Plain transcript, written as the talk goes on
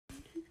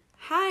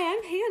Hi,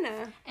 I'm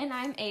Hannah. And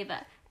I'm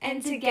Ava.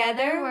 And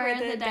together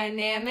we're the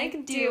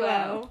dynamic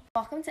duo.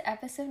 Welcome to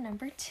episode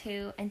number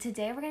 2. And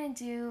today we're going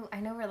to do, I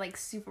know we're like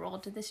super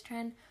old to this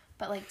trend,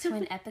 but like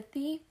twin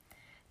empathy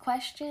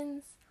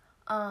questions.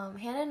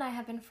 Hannah and I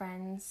have been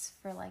friends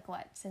for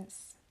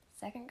since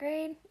 2nd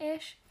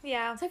grade-ish?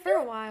 Yeah, so for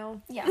a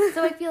while. Yeah,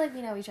 so I feel like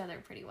we know each other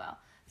pretty well.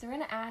 So we're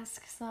going to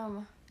ask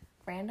some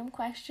random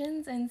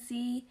questions and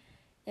see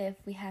if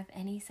we have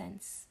any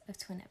sense of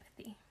twin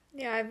empathy.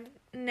 Yeah, I have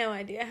no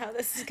idea how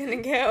this is going to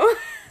go.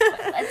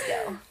 Let's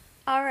go.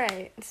 All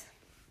right.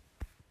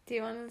 Do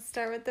you want to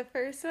start with the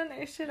first one,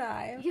 or should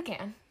I? You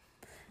can.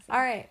 All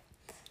right.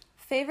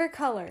 Favorite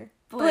color?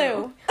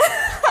 Blue.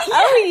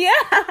 Oh,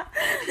 yeah.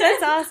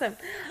 That's awesome.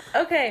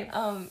 Okay.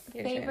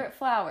 Favorite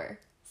flower?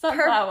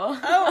 Sunflower.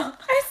 Oh,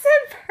 I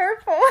said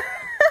purple.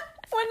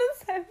 What is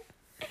that?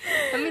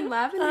 I mean,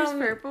 lavender's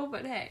purple,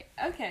 but hey.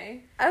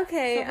 Okay.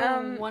 Okay.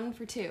 So 1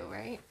 for 2,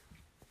 right?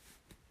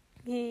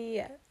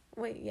 Yeah.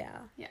 Wait, yeah.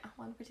 Yeah,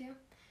 1 for 2.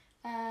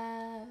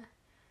 I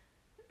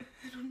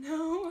don't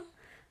know.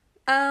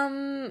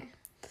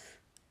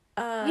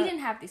 We didn't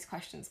have these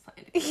questions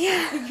planned.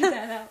 Yeah. Figure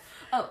that out.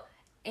 Oh,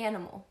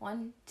 animal.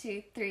 1,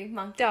 2, 3,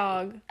 monkey.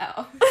 Dog.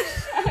 Oh.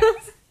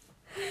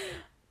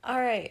 All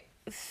right.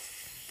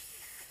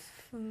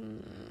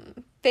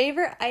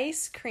 Favorite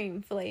ice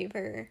cream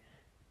flavor?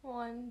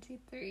 1, 2,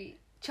 3.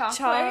 Chocolate.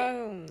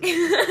 Chocolate's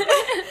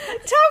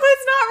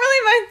not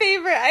really my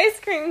favorite ice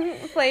cream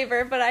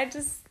flavor, but I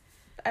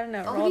don't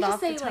know, rolled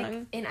off the tongue.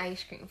 Like an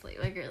ice cream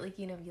flavor, very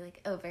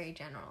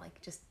general,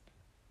 just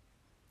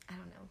I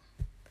don't know,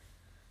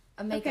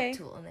 a makeup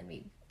tool, and then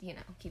we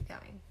keep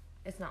going.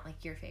 It's not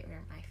like your favorite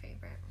or my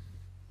favorite.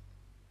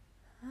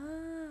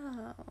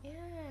 Oh, yeah,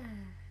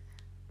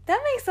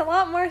 that makes a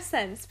lot more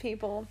sense,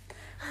 people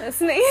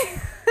listening.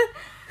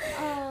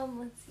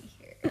 Let's see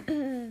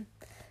here.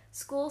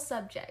 School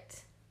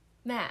subject.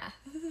 Math.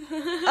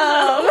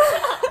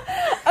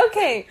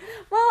 Okay.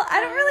 Well,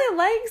 I don't really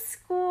like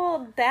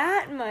school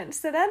that much,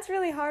 so that's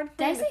really hard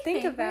for me to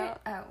think about.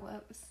 Oh,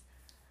 whoops.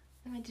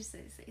 I meant to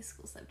say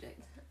school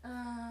subject.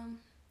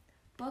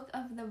 Book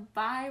of the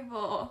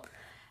Bible.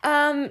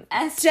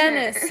 Esther.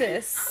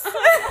 Genesis. I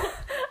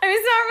mean,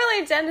 it's not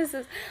really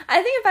Genesis.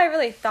 I think if I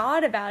really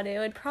thought about it, it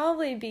would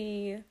probably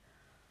be,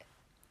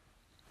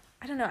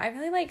 I don't know, I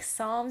really like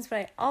Psalms, but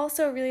I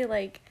also really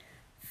like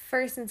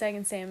 1st and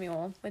 2nd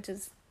Samuel, which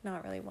is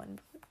not really one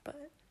book,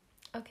 but...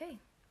 Okay,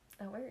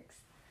 that works.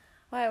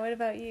 Why? What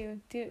about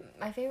you?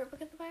 My favorite book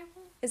of the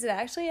Bible? Is it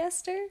actually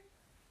Esther?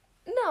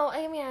 No,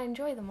 I mean, I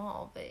enjoy them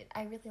all, but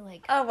I really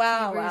like Hebrews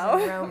and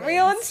Romans.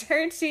 Real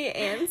churchy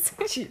answer.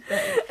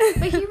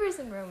 But Hebrews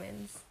and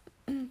Romans.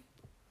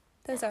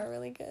 Those are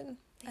really good,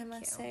 I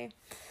must say.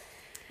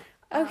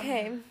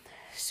 Okay,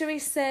 should we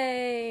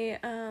say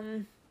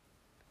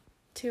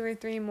 2 or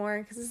 3 more?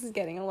 Because this is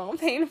getting a little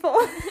painful.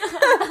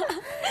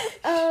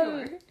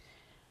 Sure.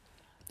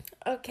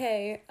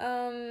 Okay,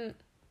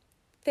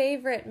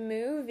 favorite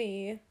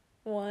movie?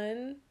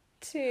 1,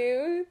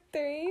 2,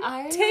 3.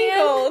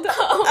 Tangled.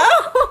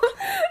 Oh,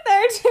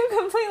 they're 2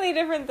 completely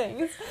different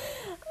things.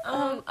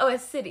 A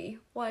city.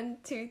 1,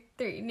 2,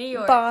 3. New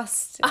York.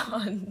 Boston.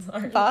 Oh, I'm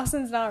sorry.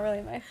 Boston's not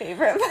really my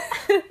favorite.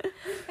 I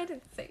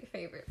didn't say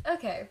favorite.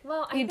 Okay,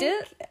 well, You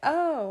did?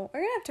 Oh,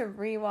 we're gonna have to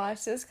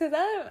rewatch this because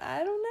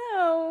I don't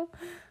know.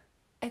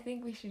 I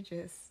think we should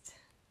just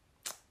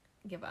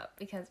give up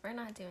because we're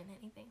not doing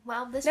anything.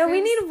 Well,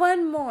 we need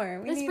one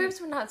more. This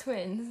proves we're not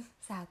twins,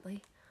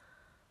 sadly.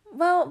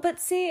 Well, but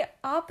see,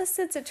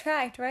 opposites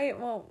attract, right?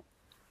 Well,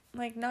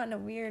 not in a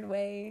weird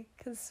way,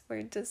 because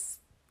we're just...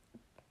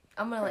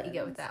 I'm gonna let you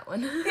go with that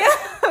one. Yeah,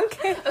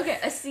 okay. Okay,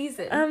 a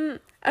season.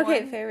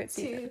 Okay, 1, favorite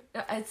season. 2,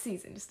 no, a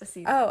season, just a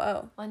season.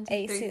 Oh. 1,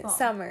 2, 3, fall.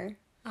 Summer.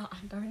 Oh,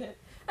 darn it.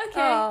 Okay.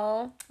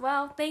 Oh.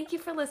 Well, thank you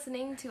for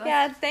listening to us.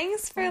 Yeah,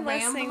 thanks for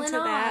listening to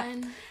that.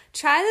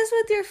 Try this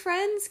with your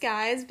friends,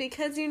 guys,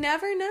 because you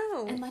never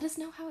know. And let us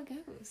know how it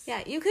goes.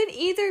 Yeah, you could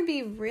either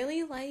be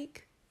really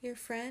like your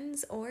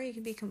friends, or you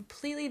could be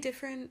completely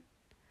different,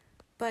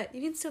 but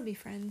you can still be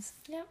friends.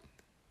 Yep.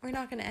 We're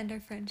not going to end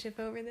our friendship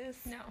over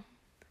this. No.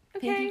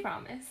 Okay. Pinky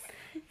promise.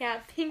 Yeah,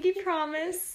 pinky promise.